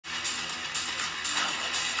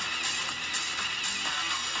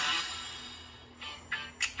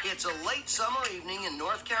It's a late summer evening in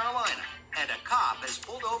North Carolina, and a cop has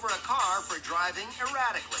pulled over a car for driving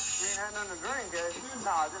erratically. You ain't had nothing to drink, eh?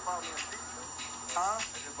 Nah, I just bought me a pizza. Huh? I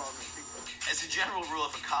just bought me a pizza. As a general rule,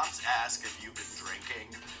 if a cops ask if you've been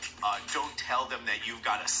drinking, don't tell them that you've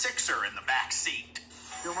got a sixer in the back seat.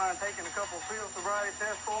 You mind taking a couple field sobriety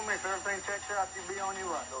tests for me? If everything checks out, you'll be on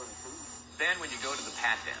your right. Then when you go to the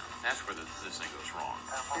pat-down, that's where this thing goes wrong.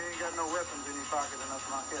 You ain't got no weapons in your pocket or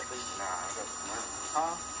nothing like that, do you? Nah, I got some money.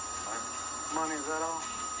 Huh? Money, is that all?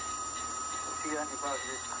 What you got in your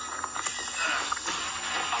pocket?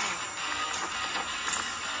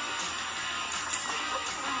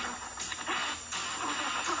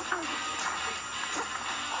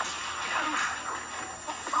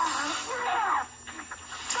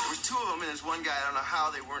 There's two of them, and there's one guy. I don't know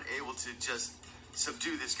how they weren't able to just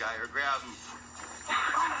subdue this guy or grab him.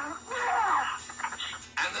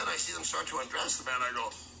 And then I see them start to undress the man. I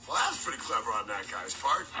go, well, that's pretty clever on that guy's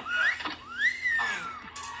part.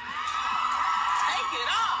 Take it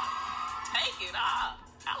off. Take it off.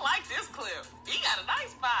 I like this clip. He got a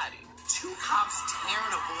nice body. Two cops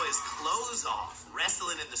tearing a boy's clothes off,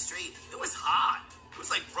 wrestling in the street. It was hot. It was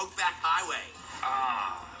like Brokeback Highway.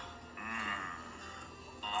 I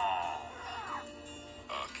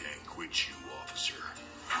can't quit you, officer.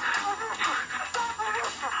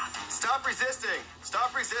 Stop resisting!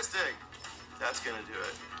 Stop resisting! That's gonna do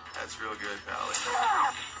it. That's real good, pal.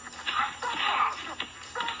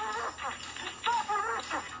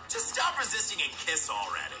 Just stop resisting and kiss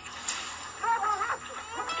already.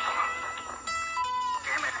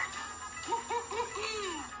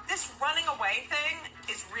 This running away thing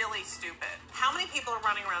is really stupid. How many people are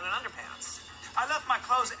running around in underpants? I left my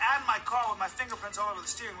clothes and my car with my fingerprints all over the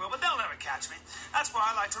steering wheel, but they'll never catch me. That's why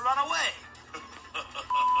I like to run away.